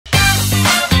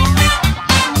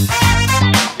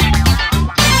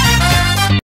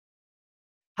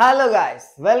Hello guys,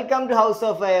 welcome to House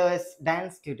of AOS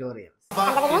Dance Tutorials. 1,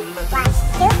 2,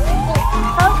 3,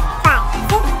 4, 5,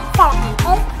 6, 7,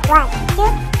 8. 1, 2,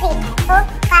 3, 4,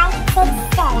 5, 6,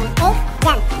 7, 8.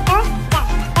 Jump, turn,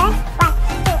 jump, turn. 1,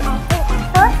 2, 3,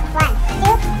 4. 1,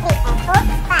 2, 3, 4,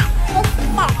 5, 6,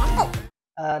 7,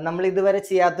 8. നമ്മൾ ഇതുവരെ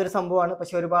ചെയ്യാത്തൊരു സംഭവമാണ്,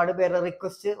 പക്ഷെ ഒരുപാട് പേര്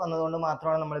റിക്വസ്റ്റ് വന്നതുകൊണ്ട്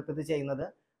മാത്രമാണ് നമ്മളിപ്പോൾ ഇത് ചെയ്യുന്നത്.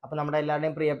 അപ്പോൾ നമ്മുടെ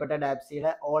എല്ലാവരുടെയും പ്രിയപ്പെട്ട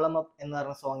ഡാബ്സിയുടെ ഓളം അപ്പ് എന്ന്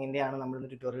പറഞ്ഞ സോങ്ങിൻ്റെയാണ് നമ്മൾ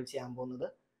ട്യൂട്ടോറിയൽ ചെയ്യാൻ പോകുന്നത്.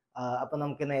 അപ്പോൾ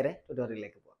നമുക്ക് നേരെ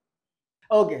ട്യൂട്ടോറിയലിലേക്ക് പോകാം.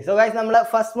 ഓക്കെ, സോ ഗൈസ് നമ്മൾ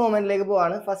ഫസ്റ്റ് മൂവ്മെന്റിലേക്ക്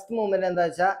പോവാണ്. ഫസ്റ്റ് മൂവ്മെന്റ് എന്താ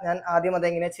വെച്ചാൽ ഞാൻ ആദ്യം അത്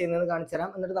എങ്ങനെയാണ് ചെയ്യുന്നത് കാണിച്ചു തരാം,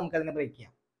 എന്നിട്ട് നമുക്ക് അതിനെ ബ്രേക്ക്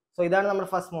ചെയ്യാം. സോ ഇതാണ് നമ്മുടെ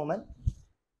ഫസ്റ്റ് മൂവ്മെന്റ്.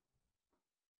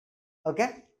 ഓക്കെ,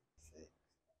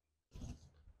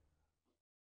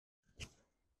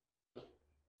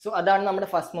 സോ അതാണ് നമ്മുടെ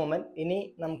ഫസ്റ്റ് മൂവ്മെന്റ്. ഇനി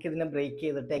നമുക്ക് ഇതിനെ ബ്രേക്ക്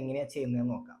ചെയ്തിട്ട് എങ്ങനെയാണ്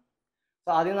ചെയ്യുന്നതെന്ന് നോക്കാം. സോ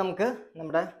ആദ്യം നമുക്ക്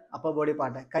നമ്മുടെ അപ്പർ ബോഡി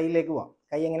പാർട്ട് കൈയിലേക്ക് പോവാം.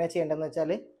 കൈ എങ്ങനെയാണ് ചെയ്യേണ്ടതെന്ന്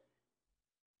വെച്ചാൽ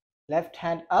left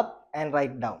hand up and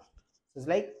write down. It's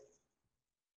like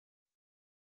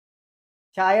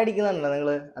ചായ അടിക്കുന്നുണ്ടല്ലോ നിങ്ങൾ,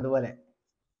 അതുപോലെ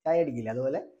ചായ അടിക്കില്ല,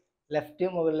 അതുപോലെ ലെഫ്റ്റ്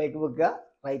മുകളിലേക്ക് വെക്കുക,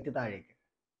 റൈറ്റ് താഴേക്ക്.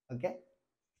 ഓക്കെ,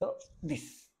 സോ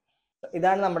ദിസ്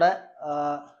ഇതാണ് നമ്മുടെ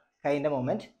കൈൻ്റെ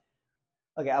മൂവ്മെൻറ്റ്.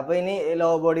 ഓക്കെ, അപ്പോൾ ഇനി ലോ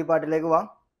ബോഡി പാർട്ടിലേക്ക് പോവാം.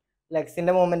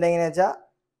 ലെഗ്സിൻ്റെ മൂവ്മെൻറ്റ് എങ്ങനെയാണെന്ന് വെച്ചാൽ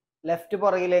ലെഫ്റ്റ്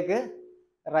പുറകിലേക്ക്,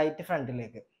 റൈറ്റ്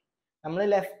ഫ്രണ്ടിലേക്ക്. നമ്മൾ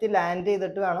ലെഫ്റ്റ് ലാൻഡ്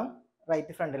ചെയ്തിട്ട് വേണം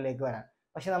റൈറ്റ് ഫ്രണ്ടിലേക്ക് വരാൻ,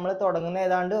 പക്ഷെ നമ്മൾ തുടങ്ങുന്ന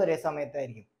ഏതാണ്ട് ഒരേ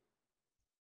സമയത്തായിരിക്കും.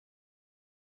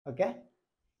 ഓക്കെ,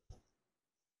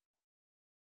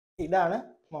 ഇതാണ്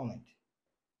മൂവ്മെന്റ്.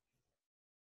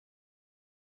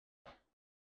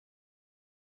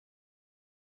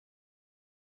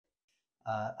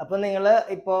 അപ്പൊ നിങ്ങൾ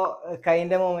ഇപ്പോ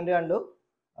കൈന്റെ മൂവ്മെന്റ് കണ്ടു,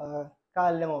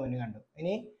 കാലിന്റെ മൂവ്മെന്റ് കണ്ടു.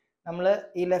 ഇനി നമ്മൾ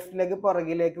ഈ ലെഫ്റ്റ് ലെഗ്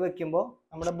പുറകിലേക്ക് വെക്കുമ്പോൾ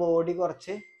നമ്മുടെ ബോഡി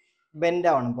കുറച്ച് ബെൻഡ്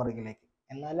ആവണം പുറകിലേക്ക്,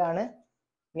 എന്നാലാണ്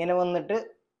ഇങ്ങനെ വന്നിട്ട്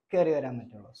കയറി വരാൻ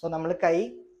പറ്റുള്ളൂ. സോ നമ്മൾ കൈ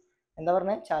എന്താ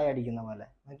പറഞ്ഞ ചായ അടിക്കുന്ന പോലെ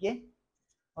നോക്കിയേ,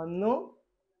 വന്നു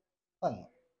വന്നു.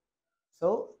 സോ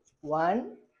 1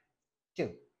 2.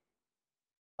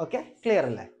 ഓക്കെ, ക്ലിയർ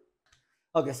അല്ലേ?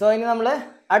 ഓക്കെ, സോ ഇനി നമ്മൾ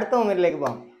അടുത്ത മൂവ്മെന്റിലേക്ക്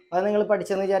പോകാം. അത് നിങ്ങൾ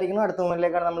പഠിച്ചെന്ന് വിചാരിക്കുന്നു. അടുത്ത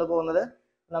മൂവ്മെന്റിലേക്കാണ് നമ്മൾ പോകുന്നത്.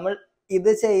 നമ്മൾ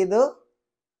ഇത് ചെയ്തു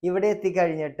ഇവിടെ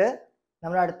എത്തിക്കഴിഞ്ഞിട്ട്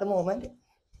നമ്മൾ അടുത്ത മൂവ്മെന്റ്.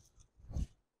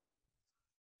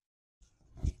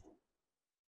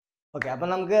 ഓക്കെ, അപ്പം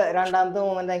നമുക്ക് രണ്ടാമത്തെ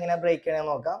മൂവ്മെന്റ് എങ്ങനെ ബ്രേക്ക്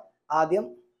ചെയ്യണമെന്ന് നോക്കാം. ആദ്യം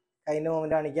കൈൻ്റെ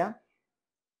മൂവ്മെന്റ് കാണിക്കാം.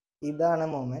 ഇതാണ്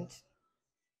മൂവ്മെന്റ്.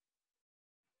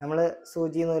 നമ്മൾ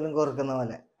സൂചി നൂലും കോർക്കുന്ന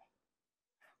പോലെ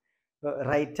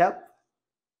റൈറ്റ് അപ്പ്,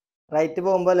 റൈറ്റ്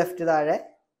പോകുമ്പോൾ ലെഫ്റ്റ് താഴെ,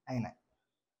 അങ്ങനെ.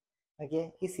 ഓക്കെ,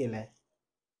 ഈസി അല്ലേ?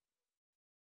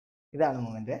 ഇതാണ്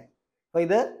മൂവ്മെന്റ്. അപ്പോൾ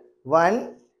ഇത് 1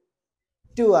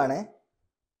 2 ആണ്.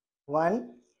 1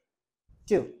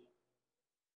 2.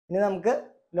 ഇനി നമുക്ക്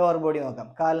ലോവർ ബോഡി നോക്കാം.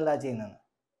 കാലെന്താ ചെയ്യുന്നത്?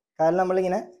 കാല്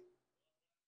നമ്മളിങ്ങനെ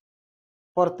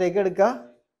പുറത്തേക്ക് എടുക്കുക,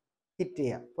 ഹിറ്റ്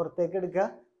ചെയ്യുക, പുറത്തേക്ക് എടുക്കുക,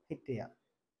 ഹിറ്റ് ചെയ്യുക,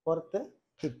 പുറത്ത്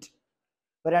ഹിറ്റ്.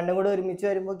 അപ്പോൾ രണ്ടും കൂടെ ഒരുമിച്ച്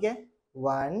വരുമ്പോൾ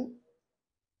 1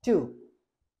 2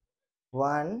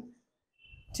 1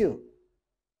 2.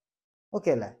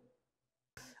 ഓക്കെ അല്ലേ?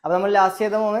 അപ്പോൾ നമ്മൾ ലാസ്റ്റ്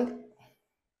ചെയ്ത മൂവ്മെന്റ്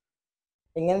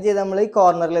ഇങ്ങനെ ചെയ്ത് നമ്മൾ ഈ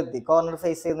കോർണറിലെത്തി, കോർണർ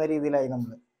ഫേസ് ചെയ്യുന്ന രീതിയിലായി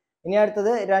നമ്മൾ. ഇനി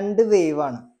അടുത്തത് 2 വേവ്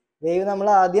ആണ്. വേവ് നമ്മൾ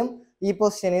ആദ്യം ഈ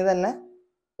പൊസിഷനിൽ തന്നെ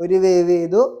ഒരു വേവ്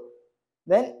ചെയ്തു,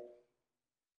 ദെൻ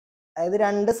അതായത്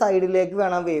 2 സൈഡിലേക്ക്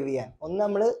വേണം വേവ് ചെയ്യാൻ. ഒന്ന്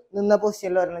നമ്മൾ നിന്ന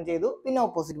പൊസിഷനിൽ ഒരെണ്ണം ചെയ്തു, പിന്നെ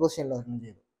ഓപ്പോസിറ്റ് പൊസിഷനിൽ ഒരെണ്ണം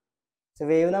ചെയ്തു. സോ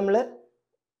വേവ് നമ്മൾ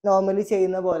നോർമലി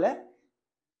ചെയ്യുന്ന പോലെ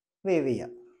വേവ്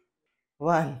ചെയ്യാം.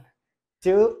 1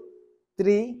 2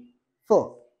 3 4.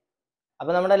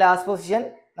 അപ്പോൾ നമ്മുടെ ലാസ്റ്റ് പൊസിഷൻ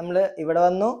നമ്മൾ ഇവിടെ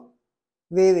വന്നു,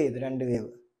 വേവ് ചെയ്തു, 2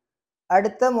 വേവ്.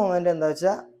 അടുത്ത മൂവ്മെന്റ് എന്താ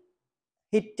വെച്ചാൽ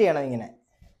ഹിറ്റ് ചെയ്യണം ഇങ്ങനെ.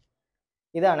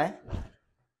 ഇതാണ്.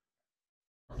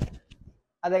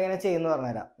 അതെങ്ങനെ ചെയ്യുന്നു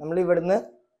പറഞ്ഞുതരാം. നമ്മൾ ഇവിടുന്ന്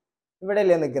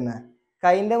ഇവിടെയല്ലേ നിൽക്കുന്നത്,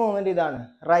 കൈൻ്റെ മൂവ്മെന്റ് ഇതാണ്.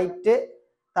 റൈറ്റ്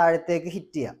താഴത്തേക്ക്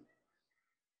ഹിറ്റ് ചെയ്യാം.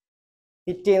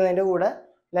 ഹിറ്റ് ചെയ്യുന്നതിൻ്റെ കൂടെ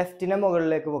ലെഫ്റ്റിനെ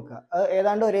മുകളിലേക്ക് വെക്കുക. അത്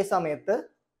ഏതാണ്ട് ഒരേ സമയത്ത്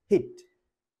ഹിറ്റ്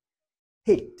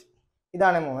ഹിറ്റ്.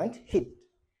 ഇതാണ് മൂവ്മെന്റ്, ഹിറ്റ്.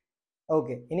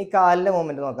 ഓക്കെ, ഇനി കാലിൻ്റെ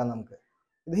മൂവ്മെന്റ് നോക്കാം നമുക്ക്.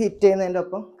 ഇത് ഹിറ്റ് ചെയ്യുന്നതിൻ്റെ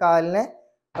ഒപ്പം കാലിനെ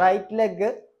റൈറ്റ് ലെഗ്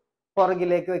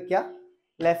പുറകിലേക്ക് വെക്കുക,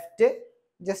 ലെഫ്റ്റ്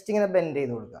ജസ്റ്റ് ഇങ്ങനെ ബെൻഡ്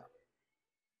ചെയ്ത് കൊടുക്കുക.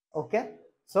 ഓക്കെ,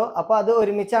 സോ അപ്പോൾ അത്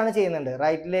ഒരുമിച്ചാണ് ചെയ്യുന്നുണ്ട്.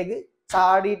 റൈറ്റ് ലെഗ്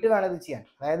ചാടിയിട്ട് വേണം ഇത് ചെയ്യാൻ,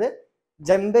 അതായത്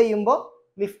ജമ്പ് ചെയ്യുമ്പോൾ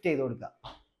ലിഫ്റ്റ് ചെയ്ത് കൊടുക്കുക.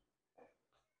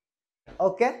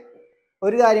 ഓക്കെ,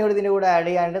 ഒരു കാര്യം കൂടി ഇതിൻ്റെ കൂടെ ആഡ്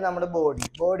ചെയ്യാണ്ട് നമ്മുടെ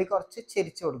ബോഡി കുറച്ച്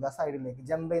ചെരിച്ചു കൊടുക്കുക സൈഡിലേക്ക്,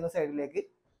 ജമ്പ് ചെയ്യുന്ന സൈഡിലേക്ക്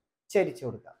ചെരിച്ചു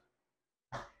കൊടുക്കുക.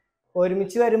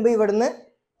 ഒരുമിച്ച് വരുമ്പോൾ ഇവിടുന്ന്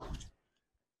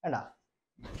വേണ്ട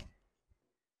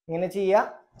ഇങ്ങനെ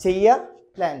ചെയ്യുക,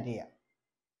 ലാൻഡ് ചെയ്യുക.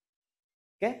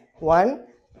 ഓക്കെ, 1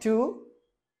 2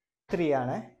 3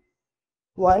 ആണ്.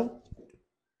 1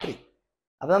 3.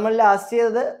 അപ്പോൾ നമ്മൾ ലാസ്റ്റ്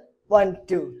ചെയ്തത് 1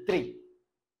 2 3.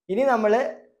 ഇനി നമ്മൾ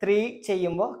 3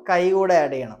 ചെയ്യുമ്പോൾ കൈ കൂടെ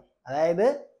ആഡ് ചെയ്യണം. അതായത്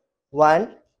 1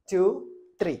 2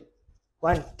 3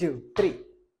 1 2 3.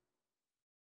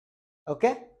 ഓക്കെ,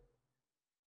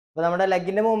 അപ്പൊ നമ്മുടെ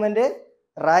ലെഗിന്റെ മൂവ്മെന്റ്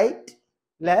റൈറ്റ്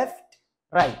ലെഫ്റ്റ്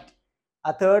റൈറ്റ്.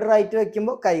 ആ തേർഡ് റൈറ്റ്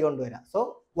വെക്കുമ്പോൾ കൈ കൊണ്ടുവരാം. സോ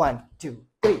 1 2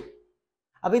 3.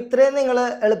 അപ്പൊ ഇത്രയും നിങ്ങൾ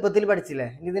എളുപ്പത്തിൽ പഠിച്ചില്ലേ?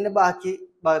 ഇനി ഇതിന്റെ ബാക്കി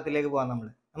ഭാഗത്തിലേക്ക് പോകാം.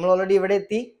 നമ്മൾ ഓൾറെഡി ഇവിടെ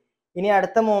എത്തി. ഇനി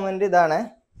അടുത്ത മൂവ്മെന്റ് ഇതാണ്,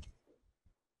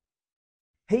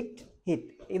 ഹിറ്റ്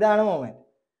ഹിറ്റ്. ഇതാണ് മൂവ്മെന്റ്.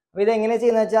 അപ്പൊ ഇതെങ്ങനെ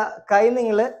ചെയ്യുന്ന വെച്ചാൽ കൈ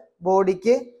നിങ്ങൾ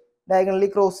ബോഡിക്ക് ഡയഗണലി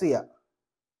ക്രോസ് ചെയ്യുക.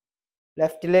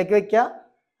 ലെഫ്റ്റിലേക്ക് വെക്കുക,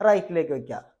 റൈറ്റിലേക്ക്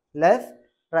വെക്കുക. Left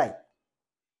right.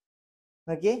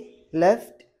 Okay,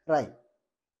 left right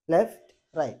left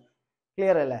right.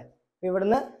 Clear അല്ലേ?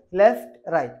 ഇവിടുന്ന് ലെഫ്റ്റ്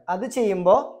റൈറ്റ്. അത്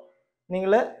ചെയ്യുമ്പോൾ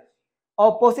നിങ്ങൾ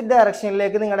ഓപ്പോസിറ്റ്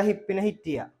ഡയറക്ഷനിലേക്ക് നിങ്ങളുടെ ഹിപ്പിനെ ഹിറ്റ്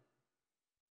ചെയ്യുക.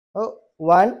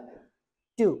 1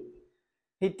 2.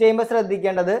 ഹിറ്റ് ചെയ്യുമ്പോൾ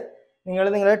ശ്രദ്ധിക്കേണ്ടത് നിങ്ങൾ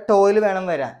നിങ്ങളുടെ ടോയിൽ വേണം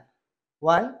വരാൻ.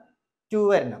 1 2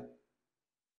 വരണം.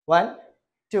 1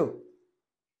 2.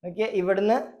 ഓക്കെ,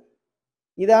 ഇവിടുന്ന്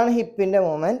ഇതാണ് ഹിപ്പിന്റെ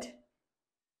മൂവ്മെന്റ്.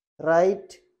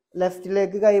 റൈറ്റ്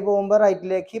ലെഫ്റ്റിലേക്ക് കൈ പോകുമ്പോൾ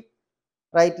റൈറ്റിലേക്ക് ഹിപ്പ്,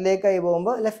 റൈറ്റിലേക്ക് കൈ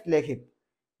പോകുമ്പോൾ ലെഫ്റ്റിലേക്ക് ഹിപ്പ്.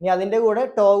 ഇനി അതിൻ്റെ കൂടെ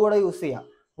ടോ കൂടെ യൂസ് ചെയ്യാം.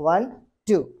 1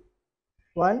 2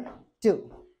 1 2.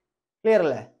 ക്ലിയർ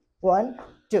അല്ലേ? 1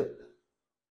 2.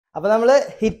 അപ്പൊ നമ്മൾ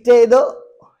ഹിറ്റ് ചെയ്തു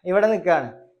ഇവിടെ നിൽക്കുകയാണ്.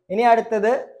 ഇനി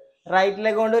അടുത്തത്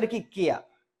റൈറ്റിലേക്ക് കൊണ്ട് ഒരു കിക്ക്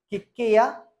ചെയ്യുക,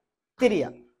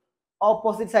 തിരിയുക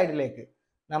ഓപ്പോസിറ്റ് സൈഡിലേക്ക്.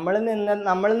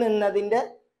 നമ്മൾ നിന്നതിൻ്റെ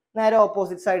നേരെ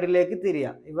ഓപ്പോസിറ്റ് സൈഡിലേക്ക്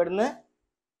തിരിയുക. ഇവിടുന്ന്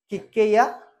കിക്ക് ചെയ്യുക,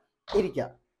 ഇരിക്കുക.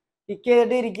 കിക്ക്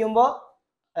ചെയ്തിട്ട് ഇരിക്കുമ്പോൾ,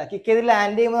 കിക്ക് ചെയ്ത്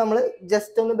ലാൻഡ് ചെയ്യുമ്പോൾ നമ്മൾ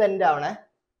ജസ്റ്റ് ഒന്ന് ബെൻഡ് ആവണേ.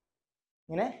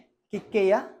 ഇങ്ങനെ കിക്ക്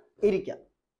ചെയ്യുക, ഇരിക്കുക.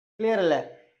 ക്ലിയർ അല്ലേ?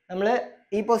 നമ്മൾ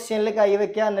ഈ പൊസിഷനിൽ കൈ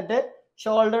വെക്കുക, എന്നിട്ട്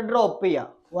ഷോൾഡർ ഡ്രോപ്പ് ചെയ്യുക.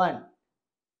 1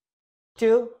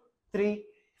 2 3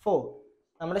 4.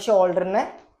 നമ്മുടെ ഷോൾഡറിനെ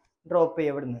ഡ്രോപ്പ്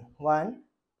ചെയ്യുക ഇവിടുന്ന്. 1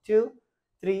 2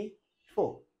 3 4.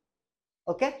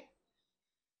 ഓക്കെ,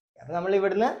 അപ്പൊ നമ്മൾ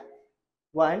ഇവിടുന്ന്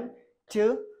 1 2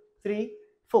 3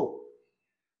 4.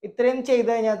 ഇത്രയും ചെയ്ത്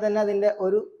കഴിഞ്ഞാൽ തന്നെ അതിൻ്റെ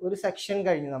ഒരു സെക്ഷൻ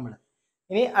കഴിഞ്ഞു നമ്മൾ.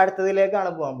 ഇനി അടുത്തതിലേക്കാണ്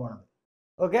പോകാൻ പോണത്.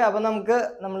 ഓക്കെ, അപ്പൊ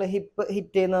നമ്മൾ ഹിപ്പ്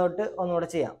ഹിറ്റ് ചെയ്യുന്ന തൊട്ട് ഒന്നുകൂടെ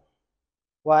ചെയ്യാം.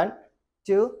 1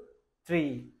 2 3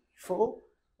 4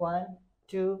 1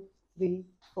 2 3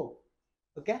 4.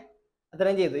 ഓക്കെ,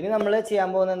 അത്രയും ചെയ്തു. ഇനി നമ്മൾ ചെയ്യാൻ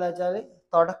പോകുന്നത് എന്താ വെച്ചാൽ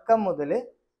തുടക്കം മുതൽ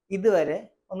ഇതുവരെ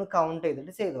ഒന്ന് കൗണ്ട്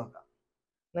ചെയ്തിട്ട് ചെയ്ത് നോക്കാം.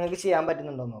 നിങ്ങൾക്ക് ചെയ്യാൻ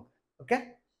പറ്റുന്നുണ്ടോ എന്ന് നോക്കാം. ഓക്കെ,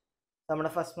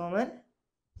 നമ്മുടെ first movement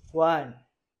 1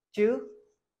 2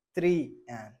 3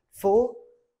 and 4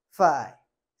 5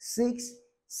 6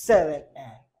 7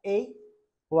 and 8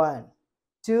 1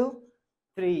 2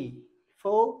 3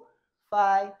 4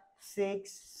 5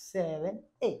 6 7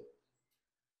 8.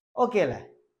 Okay അല്ലേ?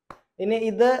 ഇനി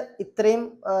ഇത് ഇത്രയും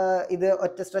ഇത്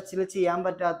ഒറ്റ സ്ട്രെച്ചിൽ ചെയ്യാൻ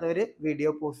പറ്റാത്തവര് വീഡിയോ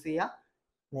പോസ് ചെയ്യുക,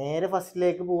 നേരെ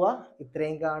ഫസ്റ്റിലേക്ക് പോവുക,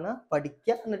 ഇത്രയും കാണുക,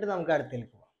 പഠിക്കുക, എന്നിട്ട് നമുക്ക് അടുത്തേക്ക്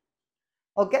പോവാം.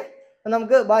 ഓക്കെ, അപ്പൊ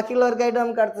നമുക്ക് ബാക്കിയുള്ളവർക്കായിട്ട്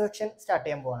നമുക്ക് അടുത്ത സെക്ഷൻ സ്റ്റാർട്ട്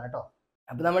ചെയ്യാൻ പോവാണ് കേട്ടോ.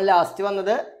 അപ്പൊ നമ്മൾ ലാസ്റ്റ്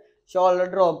വന്നത് ഷോൾഡർ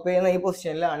ഡ്രോപ്പ് ചെയ്യുന്ന ഈ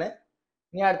പൊസിഷനിലാണ്.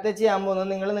 ഇനി അടുത്ത് ചെയ്യാൻ പോകുന്നത്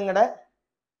നിങ്ങൾ നിങ്ങളുടെ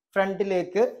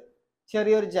ഫ്രണ്ടിലേക്ക്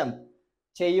ചെറിയൊരു ജമ്പ്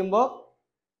ചെയ്യുമ്പോൾ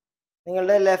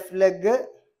നിങ്ങളുടെ ലെഫ്റ്റ് ലെഗ്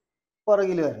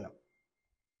പുറകിൽ വരണം,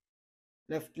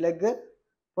 ലെഫ്റ്റ് ലെഗ്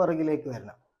പുറകിലേക്ക്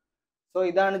വരണം. സോ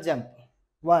ഇതാണ് ജമ്പ്.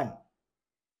 1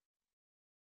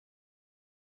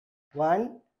 1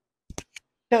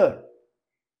 ടേൺ.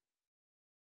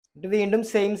 ഇത് വീണ്ടും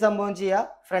സെയിം സംഭവം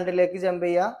ചെയ്യുക, ഫ്രണ്ടിലേക്ക് ജമ്പ്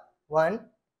ചെയ്യുക. 1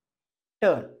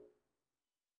 ടേൺ.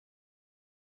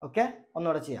 ഓക്കെ,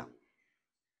 ഒന്നുകൂടെ ചെയ്യാം.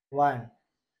 1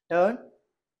 ടേൺ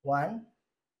 1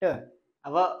 ടേൺ.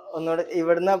 അപ്പൊ ഒന്നുകൂടെ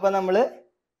ഇവിടുന്ന് അപ്പൊ നമ്മള്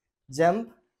jump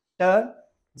turn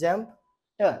jump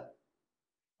turn.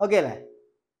 Okay അല്ലേ?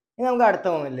 ഇനി നമുക്ക് അടുത്ത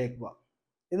മൂവ്മെന്റിലേക്ക് പോവാം.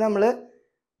 ഇത് നമ്മൾ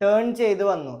ടേൺ ചെയ്ത്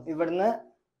വന്നു, ഇവിടുന്ന്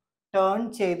ടേൺ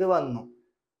ചെയ്ത് വന്നു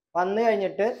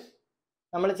കഴിഞ്ഞിട്ട്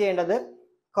നമ്മൾ ചെയ്യേണ്ടത്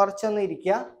കുറച്ചൊന്ന്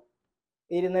ഇരിക്കുക.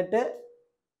 ഇരുന്നിട്ട്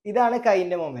ഇതാണ്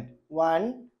കൈൻ്റെ മൂവ്മെന്റ്. 1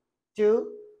 2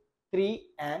 3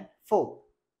 and 4.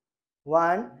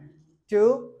 1 2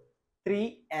 3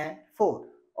 and 4.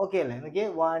 ഓക്കെ അല്ലേ? നോക്കിയേ,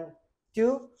 1 2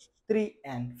 3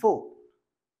 and 4.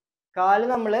 കാല്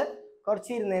നമ്മൾ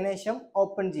കുറച്ച് ഇരുന്നതിന് ശേഷം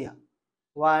ഓപ്പൺ ചെയ്യാം.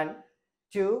 1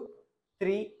 2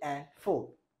 3 and 4.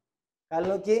 കാല്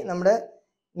നോക്കി, നമ്മുടെ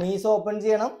നീസ് ഓപ്പൺ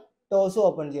ചെയ്യണം, ടോസ്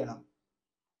ഓപ്പൺ ചെയ്യണം.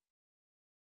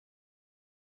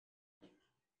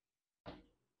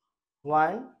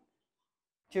 1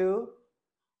 2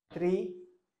 3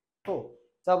 4.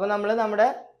 സോ അപ്പൊ നമ്മൾ നമ്മുടെ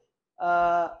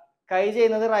കൈ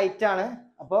ചെയ്യുന്നത് റൈറ്റ് ആണ്.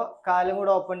 അപ്പോൾ കാലും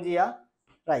കൂടെ ഓപ്പൺ ചെയ്യുക.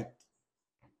 Right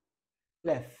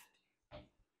left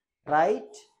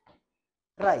right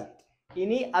right.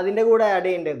 ഇനി അതിൻ്റെ കൂടെ ആഡ്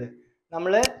ചെയ്യേണ്ടത്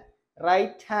നമ്മൾ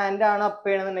റൈറ്റ് ഹാൻഡ് ആണ് അപ്പ്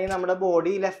ചെയ്യണമെന്നുണ്ടെങ്കിൽ നമ്മുടെ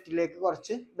ബോഡി ലെഫ്റ്റിലേക്ക്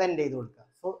കുറച്ച് ബെൻഡ് ചെയ്ത് കൊടുക്കുക.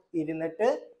 സോ ഇരുന്നിട്ട്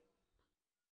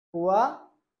പോവാ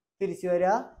തിരിച്ചു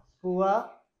വരാ പോവാ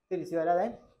തിരിച്ചു വരാ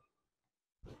then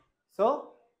so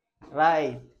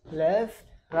right left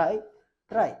right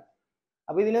right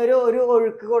അപ്പൊ ഇതിനൊരു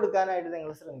ഒഴുക്ക് കൊടുക്കാനായിട്ട്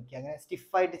നിങ്ങൾ ശ്രമിക്കുക അങ്ങനെ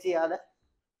സ്റ്റിഫായിട്ട് ചെയ്യാതെ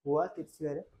പോവാ തിരിച്ചു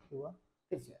വരാ പോവാ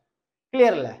തിരിച്ചു വരാ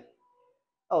ക്ലിയർ അല്ലേ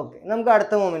ഓക്കെ നമുക്ക്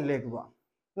അടുത്ത മൊമെന്റിലേക്ക് പോവാം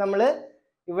നമ്മൾ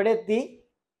ഇവിടെ എത്തി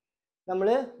നമ്മൾ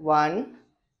 1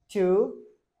 2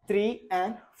 3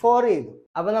 and 4 ചെയ്തു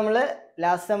അപ്പൊ നമ്മൾ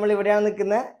ലാസ്റ്റ് നമ്മൾ ഇവിടെയാണ്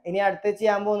നിൽക്കുന്നത് ഇനി അടുത്ത്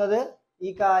ചെയ്യാൻ പോകുന്നത്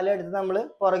ഈ കാലം എടുത്ത് നമ്മൾ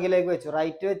പുറകിലേക്ക് വെച്ചു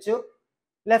റൈറ്റ് വെച്ചു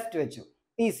ലെഫ്റ്റ് വെച്ചു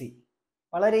ഈസി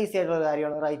വളരെ ഈസി ആയിട്ടുള്ള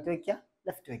കാര്യമാണ് റൈറ്റ് വെക്കുക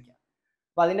ലെഫ്റ്റ് വെക്കുക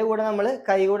അപ്പൊ അതിന്റെ കൂടെ നമ്മൾ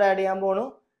കൈ കൂടെ ആഡ് ചെയ്യാൻ പോണു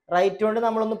റൈറ്റ് കൊണ്ട്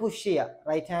നമ്മളൊന്ന് പുഷ് ചെയ്യുക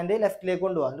റൈറ്റ് ഹാൻഡ് ലെഫ്റ്റിലേക്ക്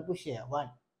കൊണ്ടുപോകാം എന്നിട്ട് പുഷ് ചെയ്യുക 1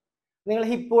 നിങ്ങൾ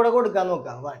ഹിപ്പ് കൂടെ കൊടുക്കാൻ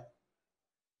നോക്കുക 1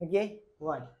 ഓക്കെ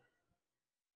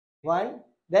 1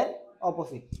 then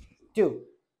opposite 2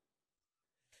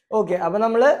 ഓക്കെ അപ്പൊ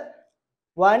നമ്മൾ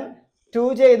 1 2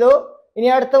 ചെയ്തു ഇനി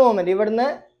അടുത്ത മൊമെന്റ് ഇവിടുന്ന്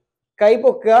കൈ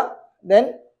പൊക്കുക then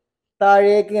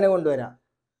താഴേക്ക് ഇങ്ങനെ കൊണ്ടുവരാം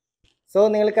സോ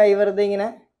നിങ്ങൾ കൈ വെറുതെ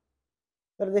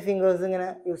ഫിംഗേഴ്സ് ഇങ്ങനെ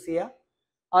യൂസ് ചെയ്യുക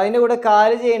അതിൻ്റെ കൂടെ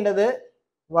കാല് ചെയ്യേണ്ടത്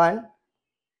 1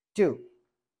 2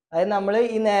 അതായത് നമ്മൾ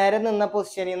ഈ നേരെ നിന്ന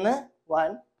പൊസിഷനിൽ നിന്ന്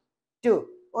 1 2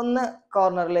 ഒന്ന്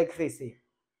കോർണറിലേക്ക് ഫേസ് ചെയ്യും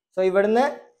സോ ഇവിടുന്ന്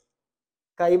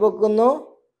കൈ പൊക്കുന്നു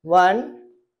 1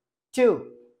 2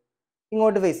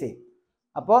 ഇങ്ങോട്ട് ഫേസ് ചെയ്യും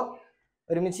അപ്പോൾ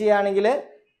ഒരുമിച്ച് ചെയ്യുകയാണെങ്കിൽ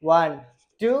 1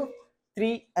 2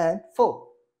 3 and 4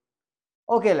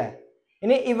 ഓക്കെ അല്ലേ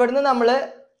ഇനി ഇവിടുന്ന് നമ്മൾ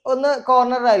ഒന്ന്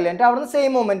കോർണർ ആയില്ല എന്നിട്ട് അവിടുന്ന്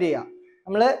സെയിം മൂവ്മെന്റ് ചെയ്യാം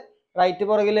നമ്മൾ റൈറ്റ്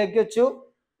പുറകിലേക്ക് വെച്ചു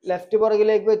ലെഫ്റ്റ്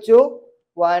പുറകിലേക്ക് വെച്ചു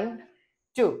 1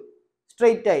 2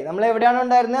 സ്ട്രെയിറ്റ് ആയി നമ്മൾ എവിടെയാണോ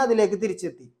ഉണ്ടായിരുന്നത് അതിലേക്ക്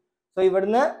തിരിച്ചെത്തി സോ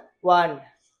ഇവിടുന്ന് 1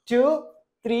 2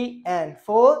 3 and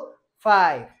 4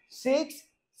 5 6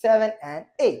 7 and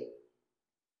 8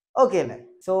 ഓക്കെ അല്ലേ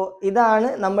സോ ഇതാണ്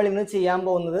നമ്മൾ ഇന്ന് ചെയ്യാൻ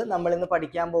പോകുന്നത് നമ്മൾ ഇന്ന്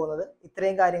പഠിക്കാൻ പോകുന്നത്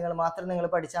ഇത്രയും കാര്യങ്ങൾ മാത്രം നിങ്ങൾ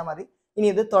പഠിച്ചാൽ മതി ഇനി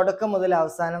ഇത് തുടക്കം മുതൽ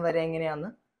അവസാനം വരെ എങ്ങനെയാണെന്ന്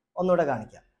ഒന്നുകൂടെ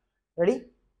കാണിക്കാം റെഡി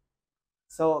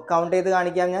സോ കൗണ്ട് ചെയ്ത്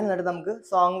കാണിക്കാം ഞാൻ എന്നിട്ട് നമുക്ക്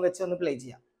സോങ് വെച്ച് ഒന്ന് പ്ലേ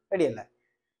ചെയ്യാം റെഡി അല്ലേ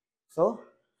so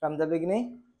from the beginning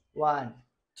 1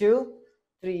 2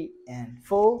 3 and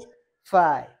 4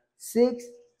 5 6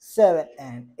 7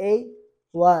 and 8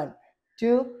 1 2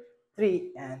 3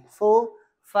 and 4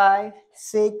 5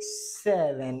 6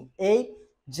 7 8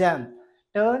 jump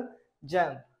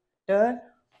turn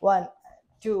 1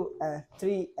 2 and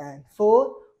 3 and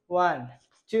 4 1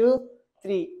 2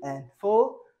 3 and 4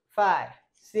 5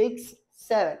 6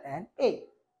 7 and 8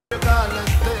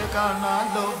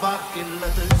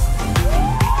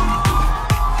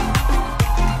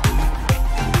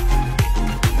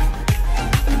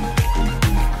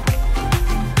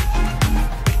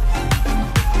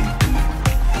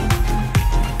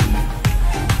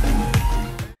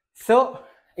 so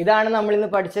ഇതാണ് നമ്മൾ ഇന്ന്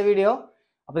പഠിച്ച വീഡിയോ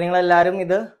അപ്പോൾ നിങ്ങൾ എല്ലാവരും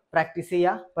ഇത് പ്രാക്ടീസ്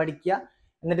ചെയ്യുക പഠിക്കുക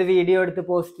എന്നിട്ട് വീഡിയോ എടുത്ത്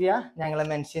പോസ്റ്റ് ചെയ്യുക ഞങ്ങളെ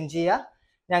മെൻഷൻ ചെയ്യുക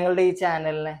ഞങ്ങളുടെ ഈ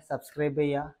ചാനലിനെ സബ്സ്ക്രൈബ്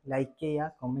ചെയ്യുക ലൈക്ക് ചെയ്യുക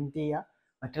കമൻറ്റ് ചെയ്യുക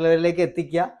മറ്റുള്ളവരിലേക്ക്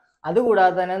എത്തിക്കുക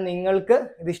അതുകൂടാതെ തന്നെ നിങ്ങൾക്ക്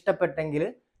ഇത് ഇഷ്ടപ്പെട്ടെങ്കിൽ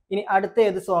ഇനി അടുത്ത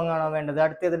ഏത് സോങ് ആണോ വേണ്ടത്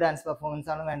അടുത്ത ഏത് ഡാൻസ് പെർഫോമൻസ്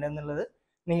ആണോ വേണ്ടതെന്നുള്ളത്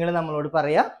നിങ്ങൾ നമ്മളോട്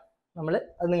പറയുക നമ്മൾ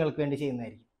അത് നിങ്ങൾക്ക് വേണ്ടി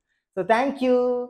ചെയ്യുന്നതായിരിക്കും സോ താങ്ക്